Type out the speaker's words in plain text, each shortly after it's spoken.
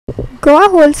Goa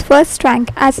holds first rank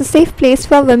as a safe place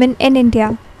for women in India,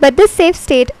 but this safe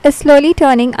state is slowly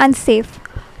turning unsafe.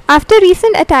 After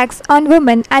recent attacks on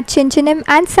women at Chinchanim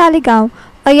and Saligaon,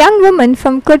 a young woman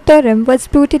from Kurtaram was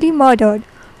brutally murdered.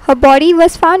 Her body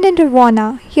was found in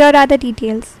Rivona. Here are the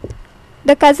details.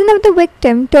 The cousin of the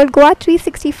victim told Goa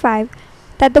 365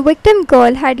 that the victim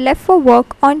girl had left for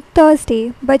work on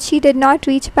Thursday, but she did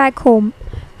not reach back home.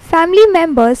 Family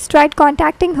members tried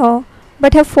contacting her,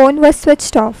 but her phone was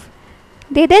switched off.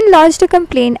 They then lodged a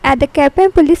complaint at the Kerpen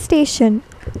police station.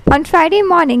 On Friday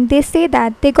morning, they say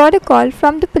that they got a call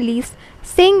from the police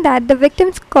saying that the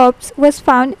victim's corpse was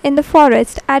found in the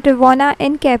forest at Rivona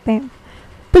in Kerpen.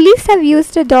 Police have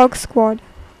used a dog squad.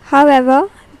 However,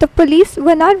 the police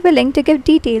were not willing to give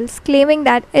details, claiming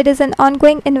that it is an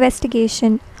ongoing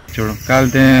investigation. काल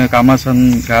ते कामासन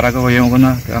घराक येवंक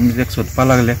ना आमी तेका सोदपा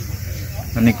लागले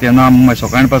आनी तेन्ना आमी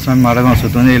सकाळी पासून माडगांव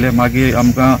सोदून येयले मागीर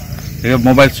आमकां तेगे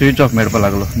मोबायल स्विच ऑफ मेळपा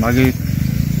लागलो मागीर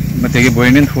तेगे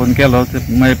भयणीन फोन केलो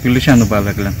मागीर पुलिशान येवपा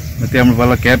लागले ते म्हणपा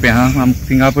लागलो कॅब आहा आमी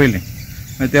थिंगा पयली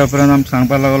मागीर त्या उपरांत आमी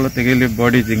सांगपा लागलो तेगेली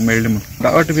बॉडी थिंग मेळ्ळी म्हणून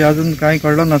डावट बी अजून कांय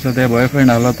कळलो ना ते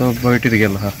बॉयफ्रेंड आसलो तो बयटीर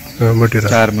गेलो हा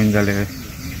 4 म्हयने जाले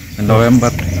नोव्हेंबर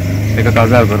तेका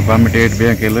काजार करपा आमी डेट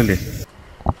बी केलेली.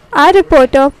 Our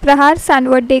reporter Prahar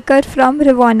Sanwadekar from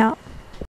Rivona.